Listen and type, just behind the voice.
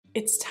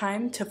It's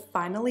time to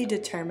finally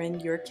determine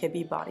your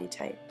Kibbe body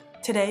type.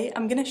 Today,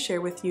 I'm going to share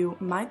with you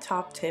my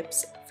top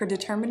tips for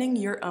determining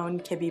your own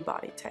Kibbe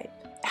body type.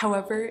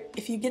 However,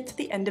 if you get to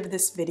the end of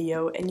this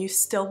video and you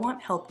still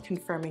want help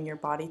confirming your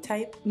body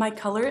type, my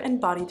color and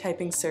body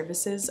typing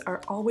services are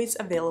always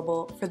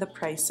available for the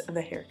price of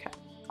a haircut.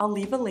 I'll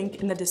leave a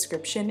link in the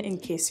description in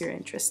case you're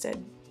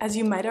interested. As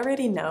you might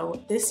already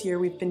know, this year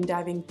we've been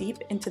diving deep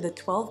into the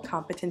 12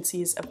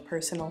 competencies of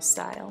personal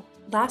style.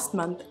 Last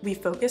month, we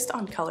focused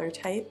on color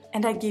type,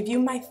 and I gave you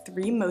my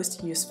 3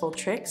 most useful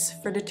tricks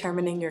for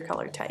determining your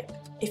color type.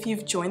 If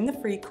you've joined the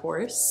free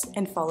course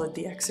and followed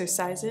the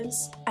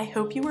exercises, I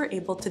hope you were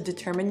able to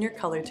determine your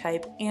color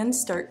type and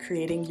start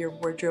creating your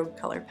wardrobe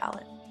color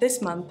palette. This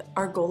month,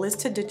 our goal is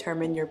to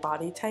determine your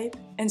body type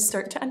and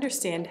start to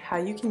understand how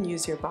you can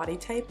use your body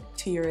type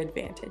to your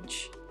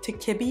advantage. To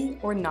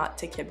Kibbe or not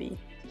to Kibbe.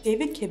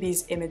 David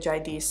Kibbe's image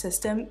ID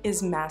system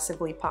is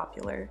massively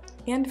popular,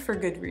 and for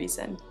good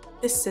reason.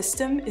 This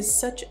system is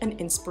such an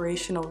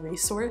inspirational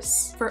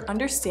resource for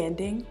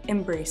understanding,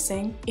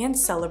 embracing, and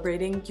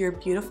celebrating your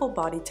beautiful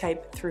body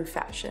type through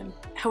fashion.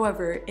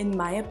 However, in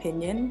my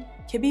opinion,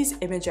 Kibbe's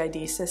image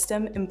ID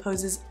system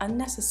imposes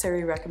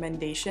unnecessary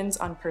recommendations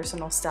on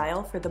personal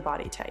style for the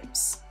body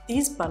types.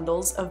 These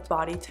bundles of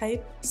body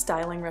type,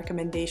 styling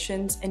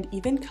recommendations, and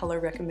even color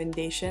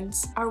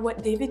recommendations are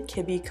what David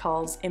Kibbe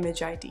calls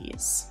image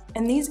IDs.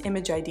 And these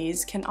image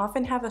IDs can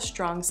often have a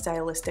strong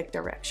stylistic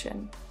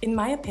direction. In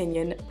my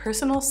opinion,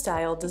 personal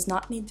style does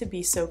not need to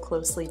be so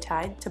closely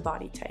tied to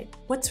body type.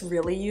 What's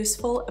really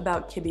useful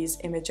about Kibbe's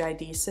image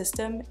ID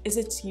system is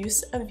its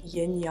use of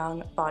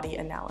yin-yang body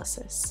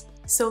analysis.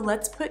 So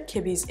let's put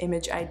Kibbe's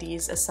image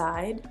IDs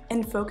aside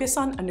and focus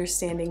on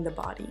understanding the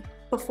body.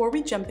 Before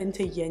we jump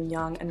into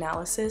yin-yang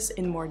analysis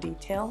in more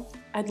detail,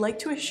 I'd like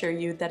to assure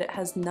you that it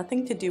has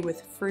nothing to do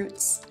with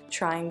fruits,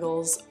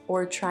 triangles,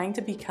 or trying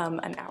to become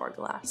an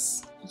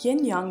hourglass.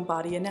 Yin-yang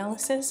body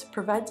analysis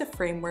provides a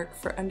framework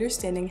for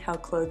understanding how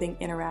clothing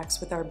interacts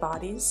with our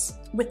bodies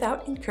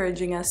without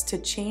encouraging us to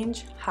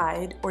change,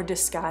 hide, or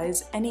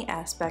disguise any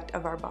aspect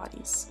of our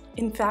bodies.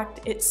 In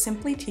fact, it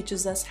simply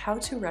teaches us how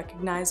to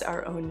recognize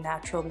our own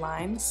natural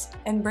lines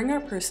and bring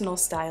our personal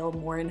style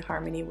more in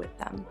harmony with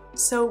them.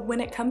 So when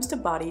it comes to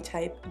body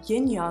type,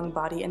 yin-yang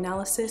body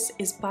analysis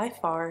is by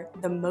far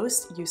the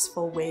most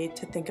useful way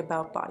to think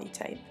about body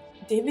type.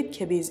 David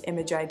Kibbe's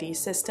image ID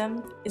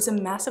system is a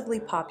massively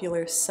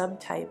popular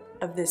subtype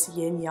of this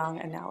yin-yang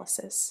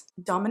analysis.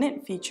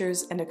 Dominant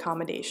features and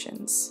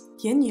accommodations.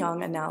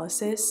 Yin-yang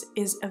analysis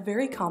is a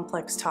very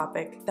complex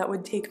topic that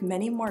would take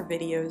many more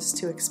videos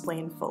to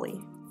explain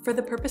fully. For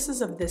the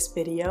purposes of this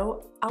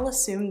video, I'll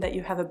assume that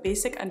you have a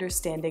basic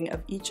understanding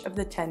of each of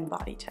the 10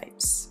 body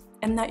types,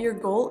 and that your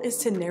goal is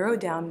to narrow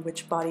down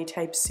which body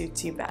type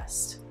suits you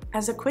best.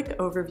 As a quick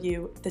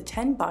overview, the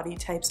 10 body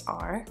types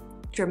are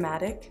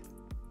dramatic,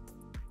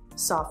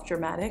 soft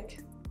dramatic,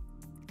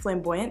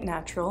 flamboyant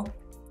natural,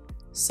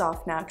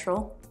 soft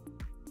natural,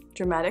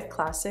 dramatic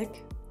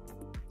classic,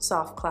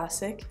 soft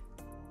classic,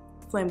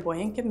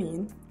 flamboyant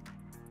gamine,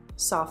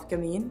 soft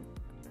gamine,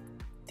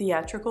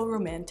 theatrical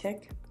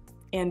romantic,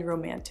 and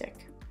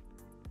romantic.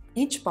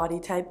 Each body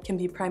type can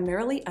be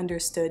primarily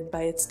understood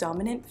by its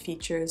dominant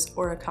features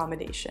or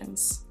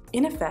accommodations.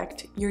 In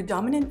effect, your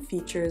dominant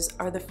features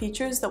are the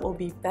features that will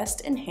be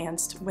best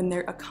enhanced when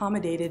they're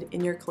accommodated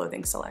in your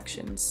clothing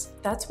selections.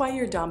 That's why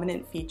your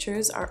dominant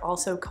features are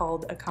also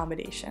called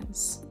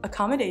accommodations.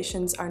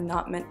 Accommodations are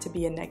not meant to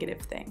be a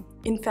negative thing.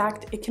 In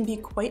fact, it can be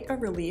quite a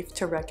relief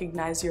to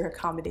recognize your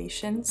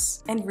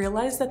accommodations and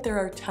realize that there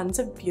are tons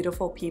of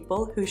beautiful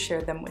people who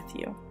share them with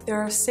you.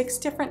 There are 6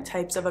 different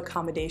types of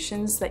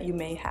accommodations that you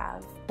may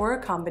have, or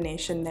a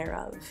combination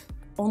thereof.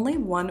 Only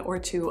 1 or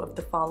 2 of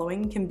the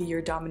following can be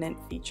your dominant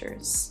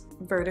features: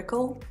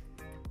 vertical,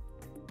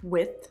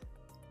 width,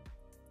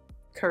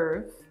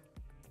 curve,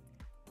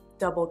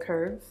 double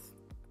curve,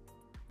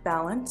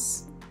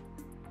 balance,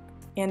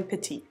 and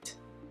petite.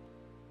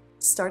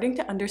 Starting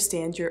to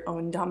understand your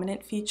own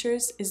dominant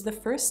features is the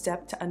first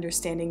step to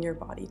understanding your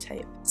body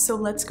type. So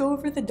let's go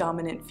over the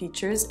dominant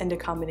features and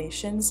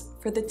accommodations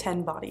for the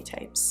 10 body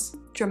types.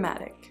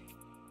 Dramatic,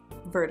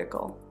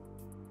 vertical.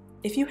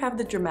 If you have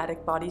the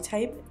dramatic body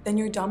type, then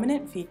your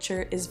dominant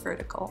feature is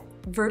vertical.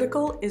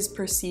 Vertical is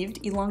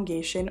perceived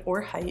elongation or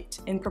height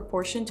in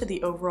proportion to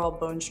the overall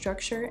bone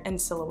structure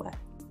and silhouette.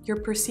 Your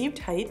perceived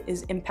height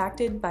is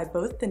impacted by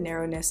both the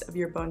narrowness of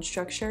your bone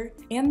structure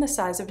and the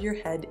size of your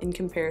head in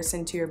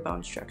comparison to your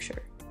bone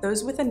structure.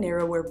 Those with a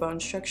narrower bone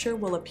structure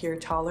will appear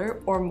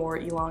taller or more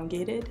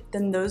elongated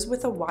than those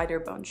with a wider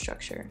bone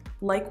structure.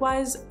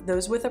 Likewise,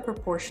 those with a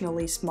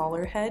proportionally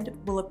smaller head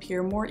will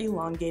appear more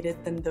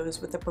elongated than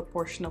those with a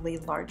proportionally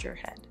larger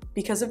head.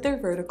 Because of their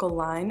vertical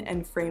line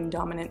and frame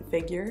dominant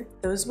figure,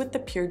 those with the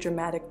pure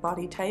dramatic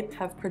body type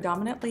have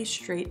predominantly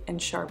straight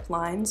and sharp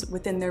lines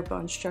within their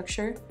bone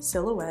structure,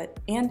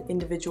 silhouette, and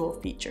individual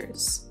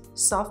features.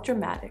 Soft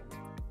dramatic,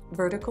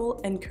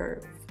 vertical, and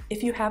curve.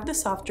 If you have the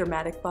soft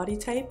dramatic body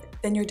type,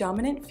 then your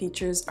dominant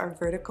features are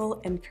vertical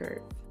and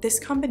curve. This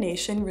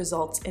combination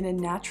results in a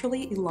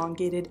naturally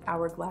elongated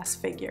hourglass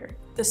figure.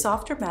 The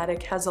soft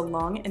dramatic has a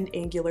long and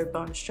angular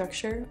bone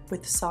structure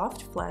with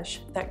soft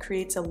flesh that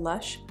creates a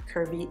lush,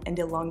 curvy, and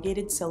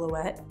elongated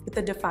silhouette with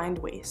a defined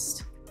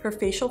waist. Her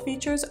facial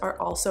features are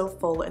also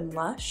full and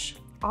lush,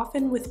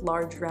 often with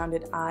large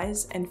rounded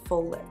eyes and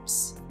full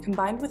lips,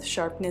 combined with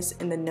sharpness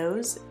in the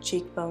nose,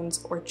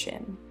 cheekbones, or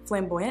chin.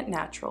 Flamboyant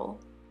natural,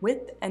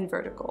 width and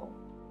vertical.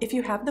 If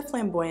you have the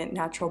flamboyant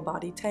natural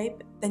body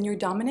type, then your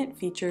dominant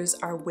features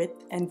are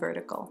width and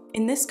vertical.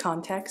 In this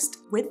context,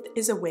 width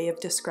is a way of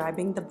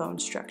describing the bone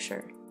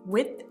structure.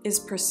 Width is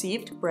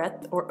perceived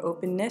breadth or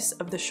openness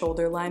of the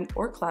shoulder line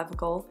or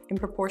clavicle in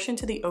proportion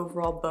to the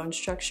overall bone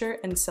structure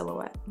and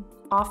silhouette.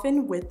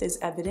 Often, width is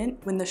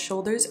evident when the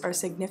shoulders are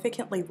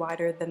significantly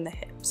wider than the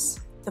hips.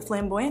 The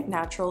flamboyant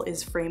natural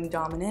is frame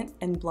dominant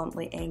and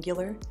bluntly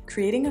angular,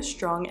 creating a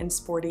strong and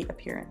sporty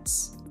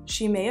appearance.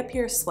 She may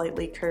appear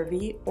slightly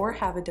curvy or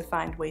have a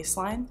defined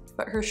waistline,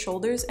 but her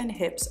shoulders and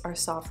hips are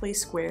softly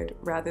squared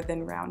rather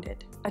than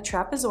rounded. A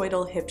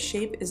trapezoidal hip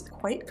shape is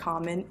quite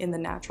common in the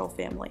natural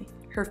family.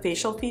 Her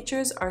facial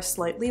features are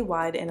slightly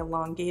wide and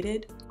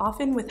elongated,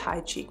 often with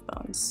high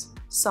cheekbones.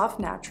 Soft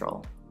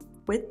natural,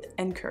 width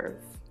and curve.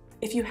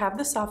 If you have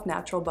the soft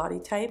natural body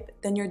type,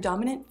 then your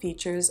dominant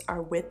features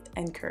are width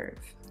and curve.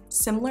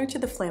 Similar to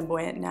the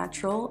flamboyant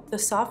natural, the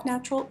soft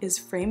natural is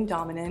frame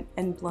dominant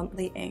and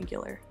bluntly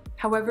angular.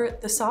 However,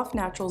 the soft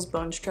natural's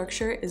bone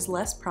structure is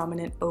less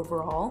prominent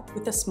overall,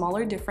 with a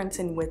smaller difference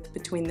in width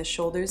between the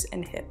shoulders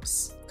and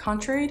hips.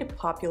 Contrary to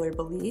popular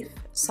belief,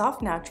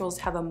 soft naturals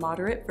have a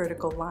moderate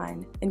vertical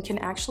line and can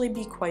actually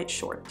be quite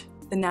short.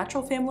 The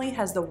natural family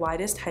has the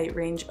widest height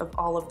range of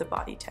all of the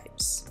body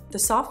types. The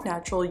soft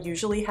natural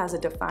usually has a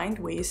defined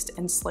waist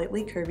and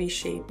slightly curvy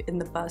shape in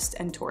the bust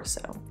and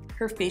torso.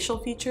 Her facial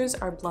features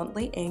are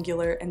bluntly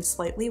angular and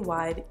slightly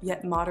wide,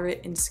 yet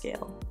moderate in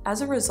scale.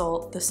 As a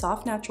result, the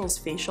soft natural's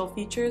facial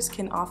features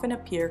can often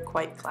appear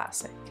quite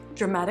classic.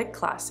 Dramatic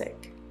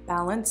classic,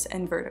 balance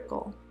and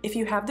vertical. If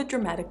you have the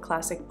dramatic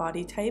classic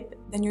body type,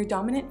 then your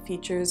dominant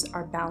features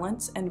are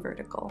balance and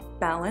vertical.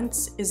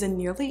 Balance is a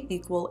nearly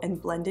equal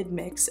and blended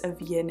mix of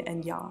yin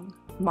and yang.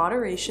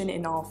 Moderation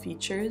in all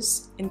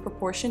features, in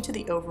proportion to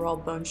the overall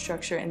bone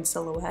structure and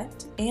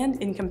silhouette,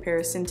 and in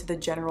comparison to the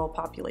general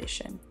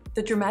population.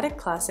 The dramatic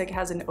classic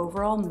has an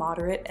overall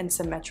moderate and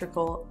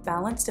symmetrical,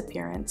 balanced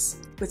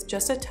appearance, with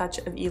just a touch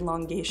of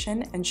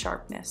elongation and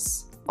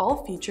sharpness.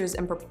 All features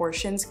and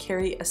proportions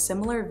carry a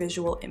similar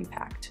visual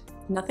impact.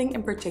 Nothing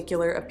in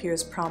particular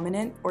appears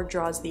prominent or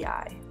draws the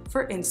eye.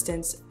 For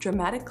instance,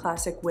 dramatic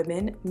classic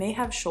women may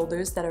have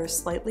shoulders that are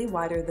slightly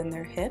wider than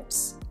their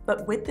hips,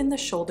 but width in the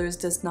shoulders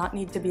does not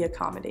need to be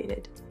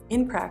accommodated.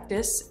 In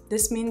practice,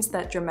 this means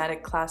that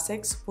dramatic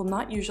classics will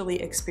not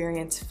usually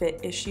experience fit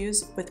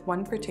issues with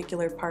one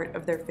particular part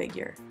of their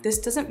figure. This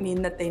doesn't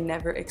mean that they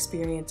never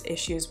experience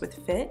issues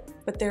with fit,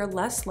 but they're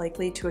less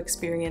likely to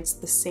experience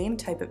the same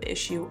type of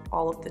issue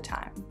all of the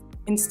time.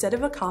 Instead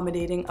of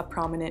accommodating a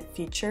prominent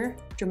feature,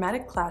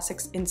 dramatic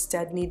classics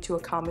instead need to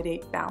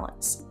accommodate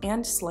balance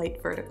and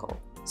slight vertical.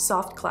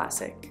 Soft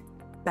classic,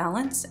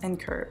 balance and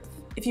curve.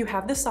 If you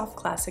have the soft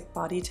classic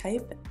body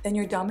type, then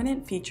your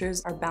dominant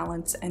features are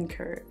balance and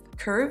curve.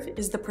 Curve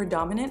is the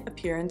predominant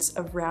appearance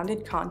of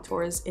rounded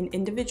contours in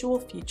individual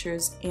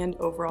features and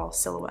overall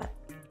silhouette.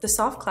 The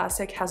soft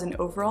classic has an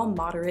overall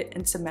moderate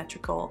and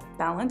symmetrical,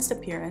 balanced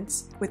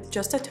appearance with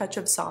just a touch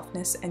of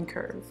softness and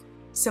curve.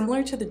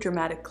 Similar to the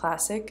dramatic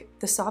classic,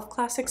 the soft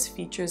classic's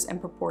features and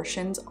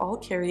proportions all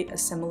carry a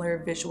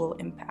similar visual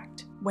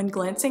impact. When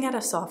glancing at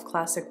a soft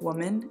classic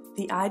woman,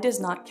 the eye does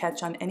not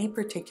catch on any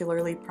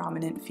particularly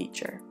prominent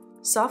feature.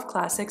 Soft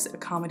classics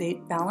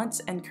accommodate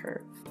balance and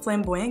curve.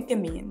 Flamboyant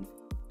gamine,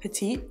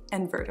 petite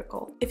and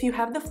vertical. If you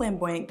have the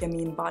flamboyant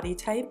gamine body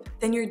type,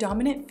 then your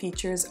dominant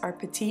features are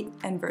petite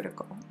and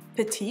vertical.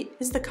 Petite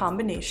is the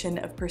combination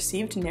of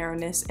perceived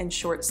narrowness and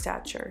short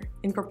stature,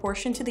 in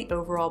proportion to the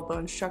overall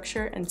bone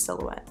structure and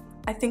silhouette.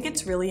 I think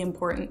it's really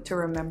important to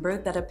remember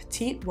that a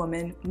petite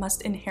woman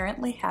must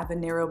inherently have a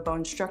narrow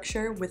bone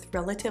structure with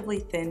relatively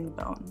thin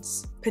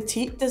bones.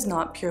 Petite does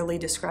not purely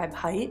describe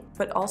height,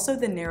 but also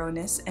the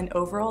narrowness and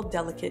overall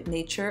delicate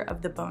nature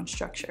of the bone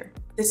structure.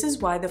 This is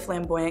why the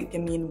flamboyant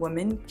gamine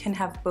woman can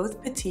have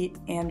both petite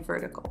and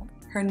vertical.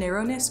 Her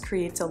narrowness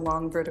creates a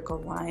long vertical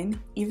line,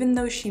 even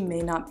though she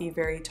may not be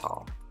very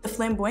tall. The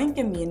flamboyant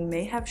gamine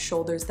may have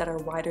shoulders that are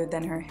wider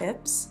than her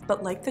hips,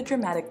 but like the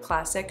dramatic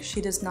classic,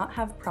 she does not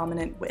have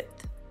prominent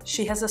width.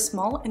 She has a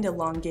small and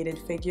elongated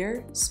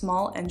figure,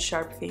 small and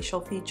sharp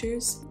facial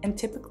features, and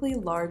typically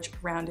large,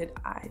 rounded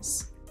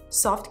eyes.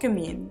 Soft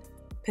gamine,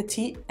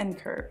 petite and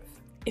curve.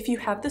 If you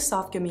have the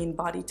soft gamine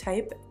body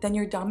type, then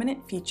your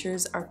dominant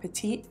features are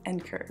petite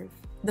and curve.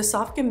 The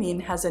soft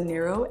gamine has a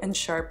narrow and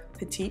sharp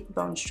petite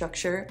bone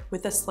structure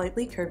with a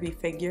slightly curvy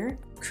figure,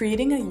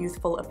 creating a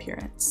youthful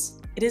appearance.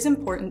 It is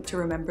important to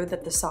remember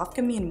that the soft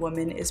gamine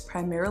woman is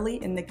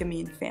primarily in the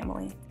gamine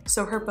family,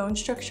 so her bone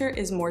structure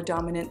is more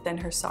dominant than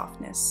her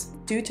softness.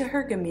 Due to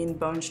her gamine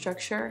bone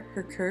structure,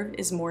 her curve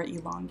is more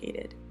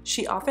elongated.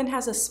 She often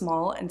has a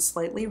small and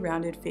slightly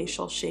rounded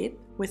facial shape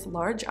with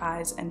large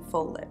eyes and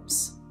full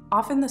lips.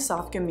 Often the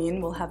soft gamine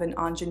will have an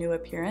ingenue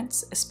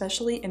appearance,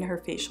 especially in her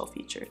facial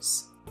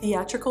features.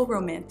 Theatrical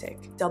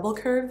romantic, double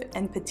curve,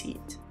 and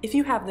petite. If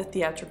you have the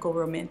theatrical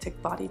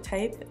romantic body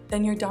type,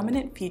 then your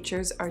dominant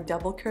features are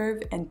double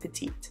curve and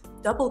petite.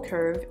 Double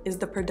curve is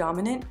the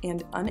predominant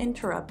and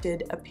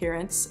uninterrupted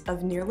appearance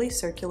of nearly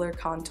circular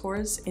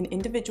contours in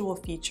individual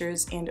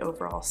features and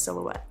overall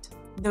silhouette.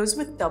 Those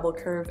with double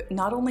curve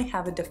not only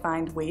have a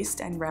defined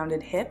waist and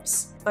rounded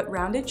hips, but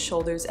rounded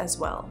shoulders as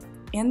well.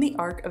 And the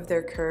arc of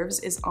their curves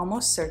is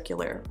almost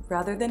circular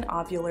rather than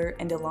ovular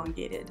and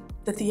elongated.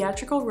 The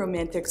theatrical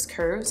romantic's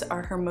curves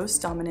are her most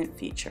dominant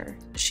feature.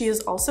 She is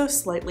also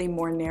slightly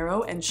more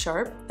narrow and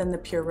sharp than the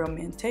pure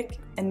romantic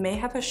and may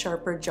have a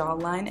sharper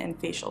jawline and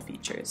facial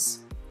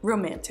features.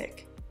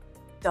 Romantic,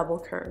 double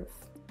curve.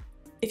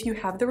 If you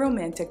have the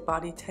romantic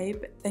body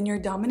type, then your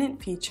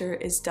dominant feature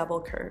is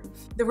double curve.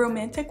 The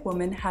romantic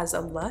woman has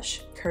a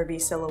lush, curvy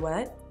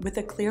silhouette with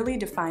a clearly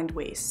defined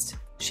waist.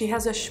 She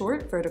has a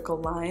short vertical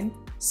line,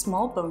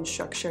 small bone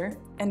structure,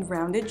 and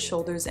rounded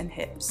shoulders and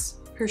hips.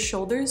 Her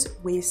shoulders,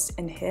 waist,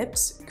 and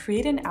hips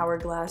create an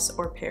hourglass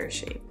or pear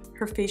shape.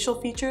 Her facial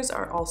features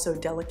are also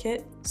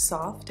delicate,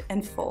 soft,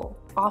 and full,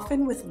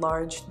 often with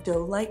large,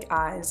 doe-like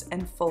eyes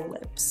and full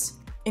lips.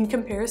 In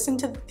comparison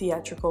to the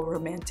theatrical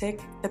romantic,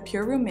 the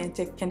pure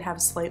romantic can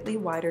have slightly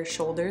wider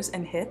shoulders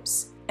and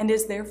hips and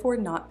is therefore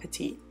not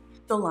petite.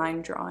 The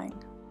line drawing.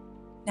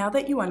 Now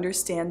that you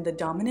understand the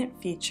dominant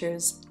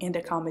features and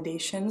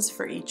accommodations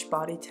for each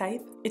body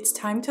type, it's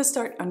time to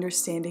start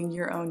understanding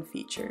your own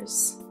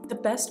features. The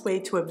best way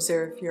to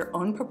observe your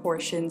own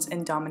proportions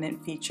and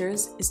dominant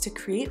features is to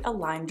create a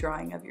line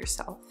drawing of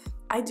yourself.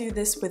 I do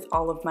this with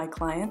all of my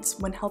clients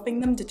when helping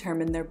them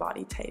determine their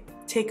body type.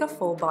 Take a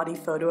full body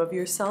photo of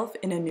yourself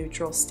in a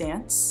neutral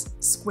stance,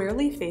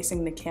 squarely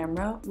facing the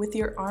camera with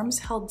your arms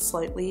held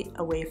slightly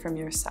away from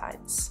your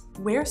sides.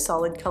 Wear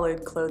solid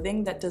colored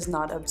clothing that does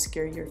not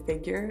obscure your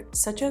figure,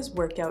 such as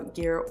workout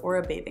gear or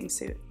a bathing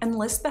suit.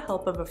 Enlist the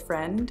help of a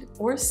friend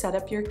or set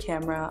up your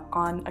camera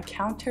on a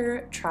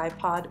counter,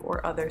 tripod,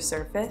 or other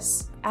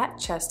surface at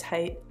chest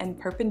height and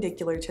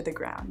perpendicular to the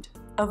ground.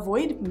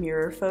 Avoid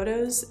mirror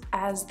photos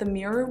as the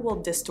mirror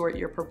will distort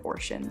your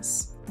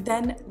proportions.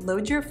 Then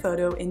load your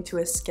photo into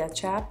a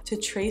sketch app to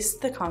trace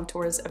the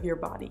contours of your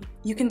body.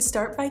 You can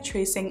start by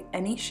tracing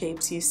any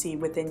shapes you see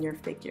within your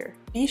figure.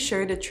 Be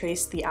sure to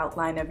trace the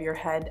outline of your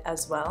head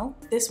as well.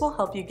 This will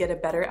help you get a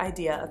better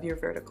idea of your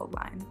vertical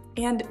line.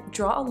 And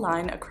draw a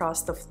line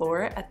across the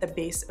floor at the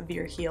base of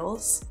your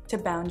heels to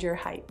bound your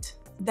height.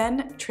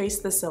 Then trace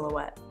the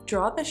silhouette.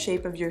 Draw the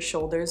shape of your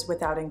shoulders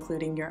without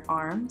including your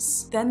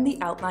arms, then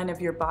the outline of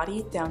your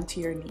body down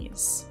to your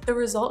knees. The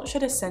result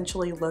should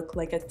essentially look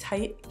like a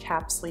tight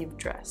cap sleeve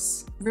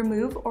dress.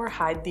 Remove or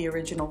hide the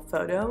original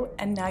photo,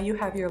 and now you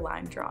have your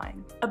line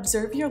drawing.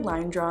 Observe your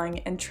line drawing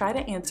and try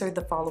to answer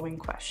the following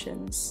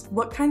questions.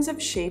 What kinds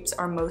of shapes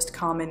are most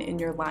common in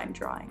your line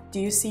drawing?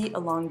 Do you see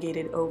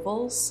elongated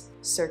ovals,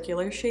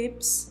 circular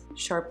shapes,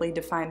 sharply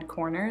defined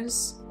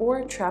corners,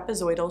 or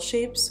trapezoidal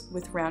shapes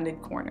with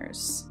rounded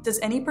corners? Does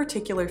any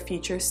particular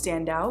feature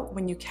stand out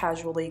when you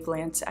casually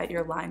glance at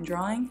your line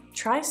drawing?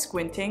 Try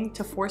squinting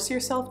to force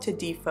yourself to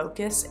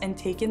defocus and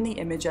take in the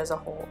image as a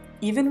whole.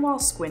 Even while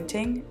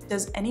squinting,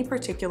 does any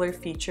particular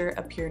feature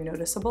appear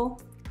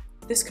noticeable?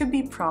 This could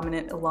be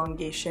prominent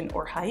elongation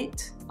or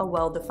height, a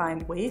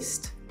well-defined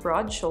waist,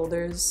 broad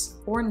shoulders,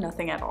 or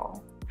nothing at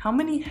all. How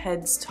many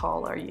heads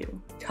tall are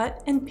you?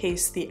 Cut and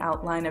paste the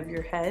outline of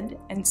your head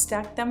and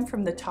stack them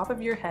from the top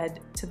of your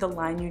head to the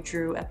line you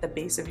drew at the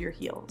base of your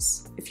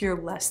heels. If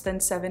you're less than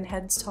 7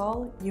 heads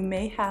tall, you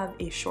may have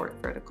a short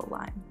vertical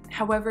line.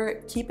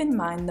 However, keep in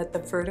mind that the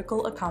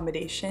vertical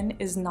accommodation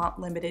is not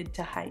limited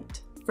to height.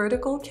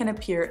 Vertical can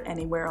appear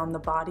anywhere on the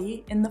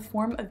body in the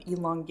form of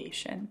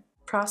elongation.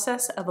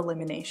 Process of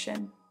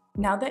elimination.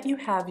 Now that you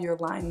have your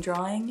line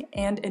drawing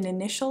and an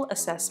initial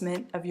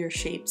assessment of your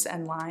shapes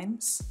and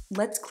lines,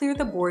 let's clear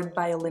the board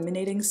by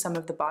eliminating some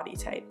of the body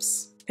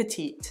types.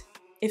 Petite.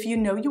 If you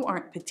know you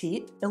aren't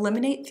petite,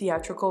 eliminate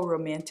theatrical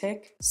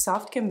romantic,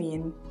 soft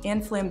gamine,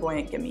 and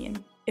flamboyant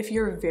gamine. If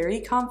you're very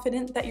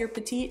confident that you're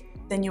petite,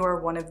 then you are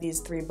one of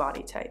these 3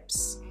 body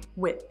types.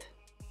 Width.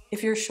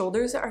 If your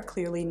shoulders are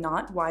clearly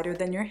not wider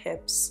than your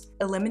hips,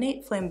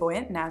 eliminate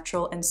flamboyant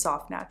natural and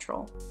soft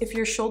natural. If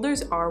your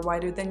shoulders are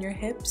wider than your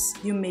hips,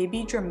 you may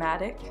be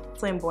dramatic,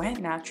 flamboyant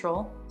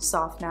natural,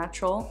 soft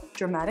natural,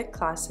 dramatic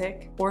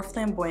classic, or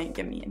flamboyant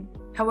gamine.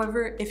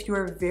 However, if you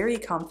are very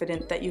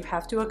confident that you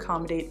have to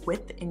accommodate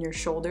width in your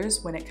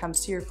shoulders when it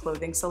comes to your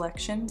clothing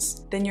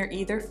selections, then you're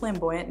either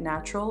flamboyant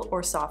natural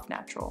or soft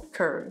natural.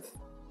 Curve.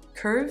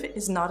 Curve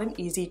is not an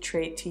easy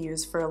trait to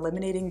use for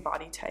eliminating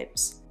body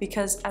types,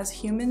 because as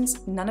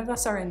humans, none of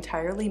us are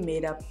entirely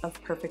made up of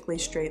perfectly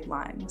straight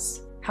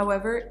lines.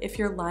 However, if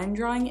your line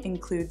drawing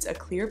includes a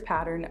clear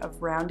pattern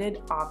of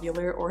rounded,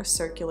 ovular, or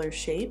circular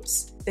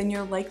shapes, then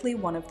you're likely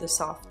one of the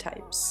soft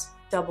types.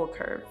 Double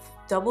curve.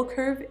 Double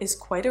curve is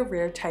quite a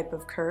rare type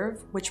of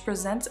curve, which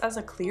presents as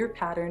a clear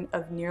pattern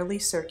of nearly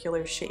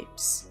circular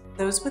shapes.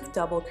 Those with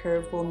double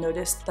curve will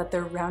notice that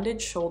their rounded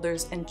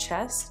shoulders and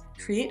chest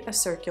create a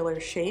circular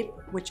shape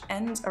which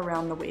ends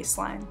around the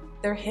waistline.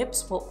 Their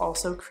hips will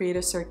also create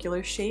a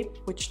circular shape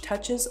which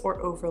touches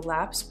or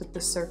overlaps with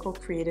the circle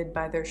created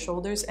by their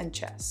shoulders and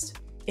chest.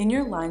 In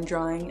your line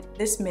drawing,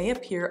 this may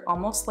appear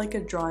almost like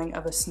a drawing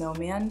of a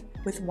snowman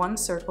with one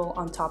circle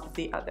on top of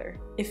the other.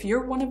 If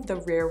you're one of the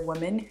rare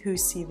women who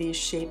see these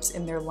shapes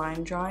in their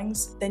line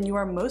drawings, then you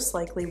are most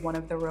likely one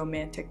of the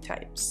romantic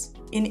types.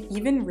 In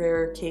even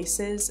rarer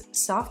cases,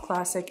 soft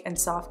classic and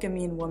soft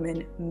gamine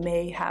women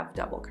may have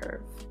double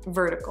curve.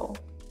 Vertical.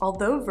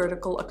 Although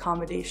vertical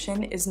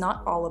accommodation is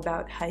not all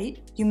about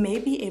height, you may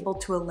be able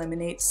to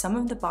eliminate some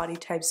of the body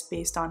types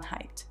based on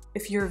height.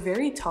 If you're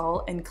very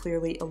tall and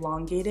clearly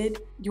elongated,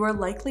 you are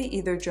likely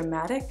either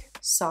dramatic,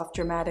 soft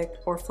dramatic,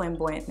 or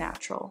flamboyant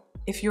natural.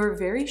 If you're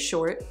very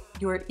short,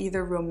 you are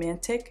either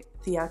romantic,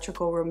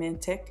 theatrical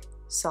romantic,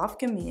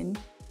 soft gamine,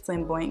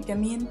 flamboyant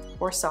gamine,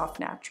 or soft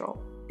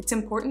natural. It's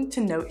important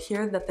to note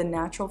here that the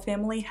natural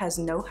family has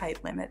no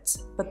height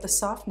limits, but the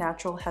soft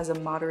natural has a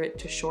moderate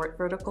to short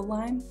vertical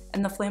line,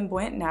 and the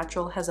flamboyant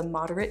natural has a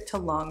moderate to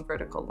long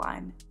vertical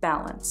line.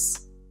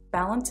 Balance.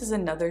 Balance is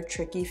another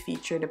tricky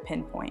feature to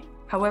pinpoint.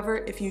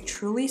 However, if you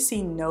truly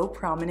see no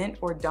prominent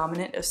or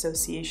dominant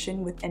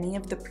association with any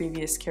of the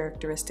previous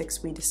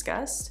characteristics we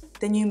discussed,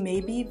 then you may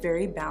be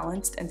very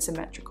balanced and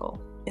symmetrical.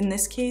 In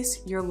this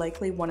case, you're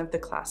likely one of the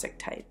classic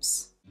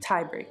types.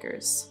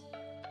 Tiebreakers.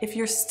 If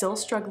you're still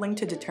struggling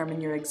to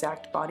determine your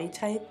exact body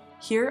type,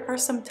 here are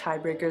some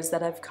tiebreakers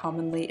that I've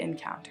commonly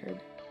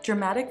encountered.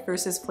 Dramatic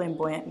versus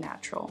flamboyant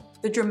natural.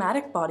 The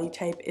dramatic body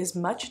type is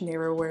much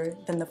narrower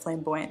than the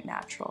flamboyant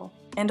natural.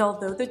 And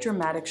although the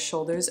dramatic's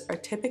shoulders are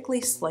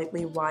typically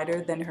slightly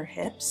wider than her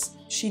hips,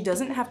 she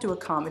doesn't have to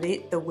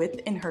accommodate the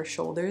width in her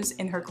shoulders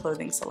in her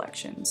clothing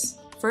selections.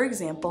 For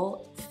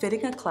example,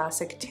 fitting a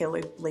classic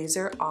tailored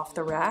blazer off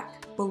the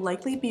rack will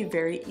likely be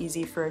very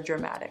easy for a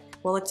dramatic,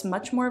 while it's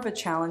much more of a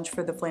challenge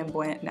for the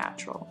flamboyant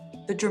natural.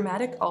 The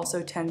dramatic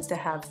also tends to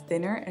have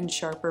thinner and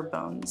sharper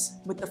bones,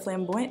 with the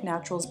flamboyant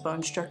natural's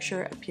bone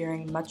structure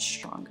appearing much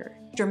stronger.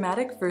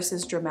 Dramatic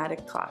versus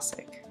dramatic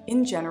classic.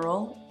 In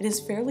general, it is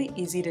fairly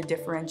easy to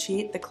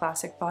differentiate the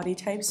classic body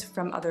types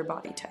from other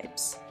body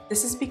types.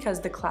 This is because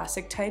the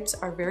classic types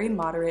are very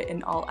moderate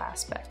in all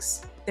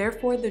aspects.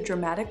 Therefore, the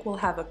dramatic will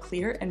have a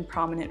clear and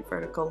prominent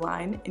vertical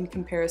line in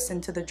comparison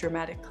to the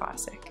dramatic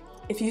classic.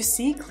 If you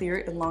see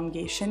clear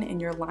elongation in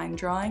your line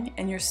drawing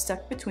and you're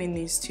stuck between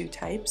these two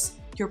types,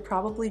 you're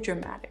probably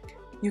dramatic.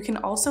 You can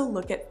also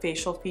look at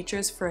facial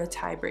features for a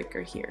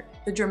tiebreaker here.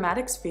 The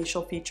dramatic's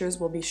facial features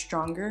will be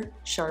stronger,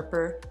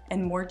 sharper,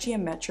 and more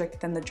geometric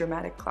than the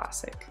dramatic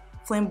classic.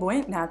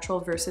 Flamboyant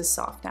natural versus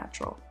soft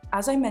natural.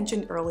 As I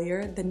mentioned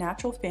earlier, the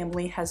natural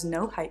family has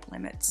no height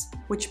limits,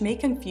 which may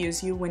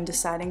confuse you when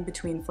deciding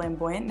between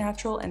flamboyant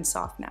natural and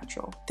soft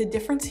natural. The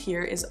difference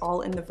here is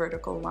all in the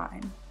vertical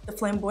line. The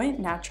flamboyant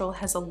natural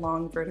has a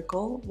long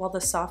vertical, while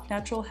the soft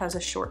natural has a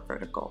short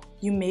vertical.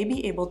 You may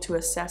be able to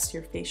assess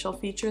your facial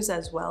features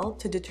as well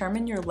to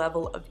determine your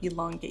level of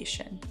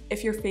elongation.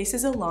 If your face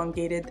is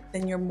elongated,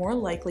 then you're more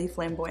likely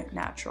flamboyant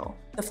natural.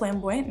 The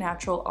flamboyant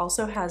natural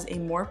also has a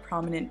more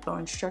prominent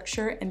bone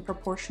structure and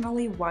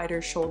proportionally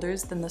wider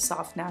shoulders than the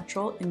soft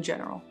natural in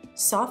general.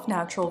 Soft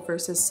natural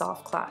versus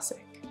soft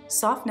classic.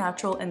 Soft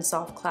natural and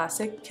soft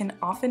classic can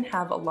often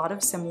have a lot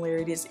of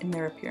similarities in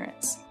their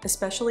appearance,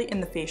 especially in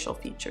the facial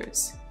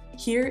features.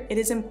 Here, it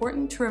is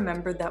important to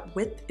remember that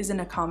width is an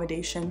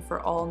accommodation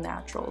for all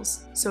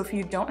naturals, so if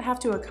you don't have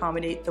to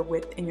accommodate the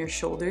width in your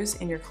shoulders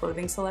in your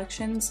clothing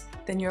selections,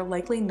 then you're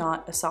likely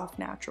not a soft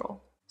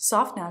natural.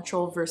 Soft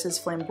natural versus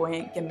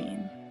flamboyant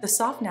gamine. The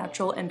soft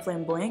natural and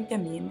flamboyant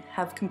gamine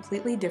have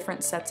completely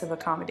different sets of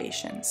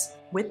accommodations,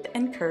 width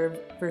and curve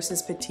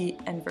versus petite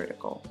and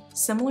vertical.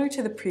 Similar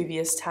to the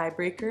previous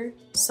tiebreaker,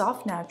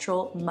 soft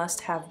natural must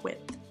have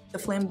width. The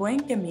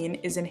flamboyant gamine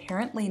is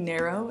inherently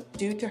narrow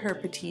due to her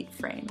petite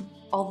frame.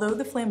 Although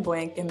the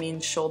flamboyant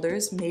gamine's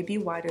shoulders may be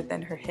wider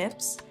than her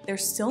hips, they're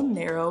still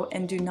narrow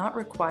and do not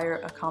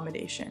require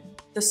accommodation.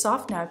 The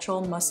soft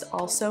natural must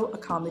also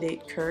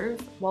accommodate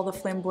curve, while the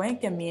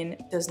flamboyant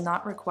gamine does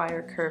not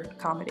require curve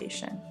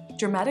accommodation.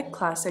 Dramatic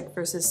classic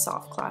versus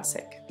soft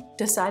classic.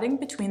 Deciding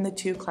between the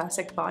two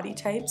classic body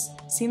types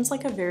seems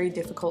like a very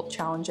difficult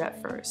challenge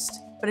at first,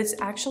 but it's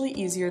actually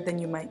easier than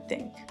you might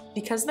think.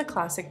 Because the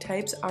classic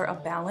types are a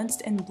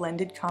balanced and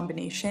blended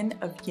combination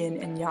of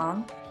yin and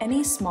yang,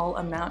 any small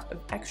amount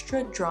of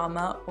extra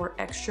drama or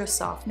extra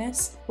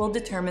softness will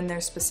determine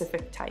their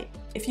specific type.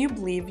 If you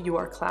believe you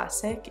are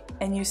classic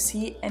and you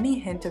see any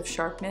hint of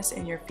sharpness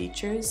in your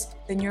features,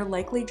 then you're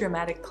likely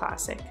dramatic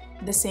classic.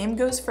 The same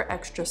goes for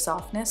extra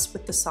softness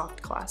with the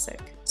soft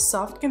classic.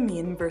 Soft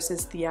gamine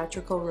versus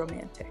theatrical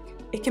romantic.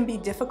 It can be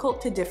difficult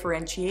to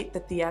differentiate the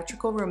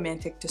theatrical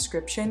romantic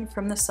description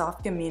from the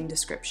soft gamine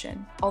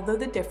description, although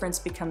the difference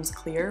becomes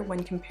clear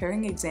when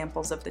comparing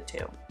examples of the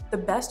two. The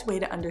best way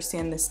to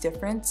understand this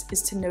difference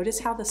is to notice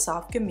how the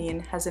soft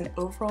gamine has an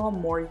overall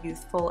more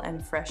youthful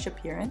and fresh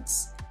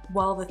appearance,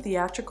 while the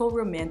theatrical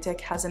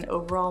romantic has an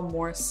overall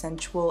more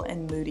sensual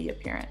and moody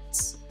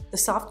appearance. The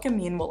soft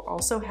gamine will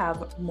also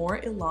have more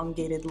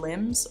elongated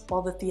limbs,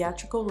 while the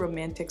theatrical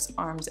romantic's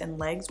arms and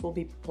legs will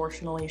be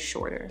proportionally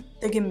shorter.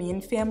 The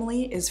gamine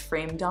family is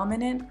frame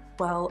dominant,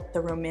 while the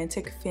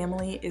romantic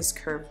family is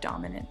curve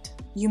dominant.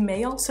 You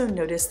may also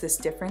notice this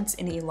difference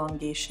in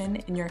elongation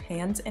in your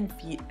hands and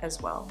feet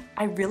as well.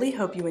 I really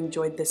hope you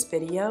enjoyed this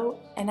video,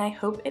 and I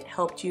hope it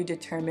helped you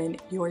determine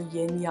your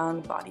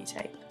yin-yang body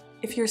type.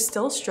 If you're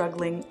still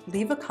struggling,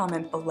 leave a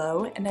comment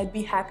below and I'd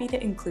be happy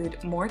to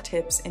include more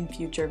tips in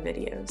future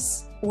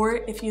videos. Or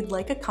if you'd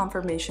like a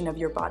confirmation of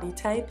your body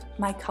type,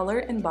 my color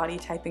and body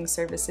typing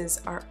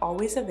services are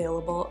always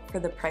available for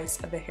the price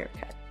of a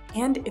haircut.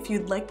 And if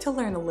you'd like to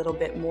learn a little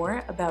bit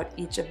more about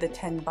each of the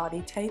 10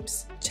 body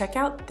types, check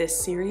out this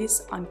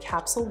series on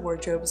capsule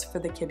wardrobes for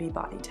the Kibbe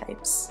body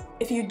types.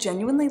 If you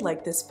genuinely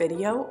liked this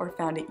video or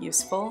found it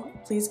useful,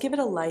 please give it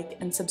a like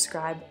and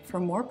subscribe for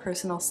more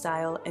personal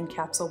style and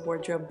capsule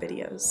wardrobe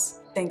videos.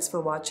 Thanks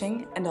for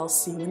watching, and I'll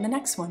see you in the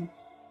next one.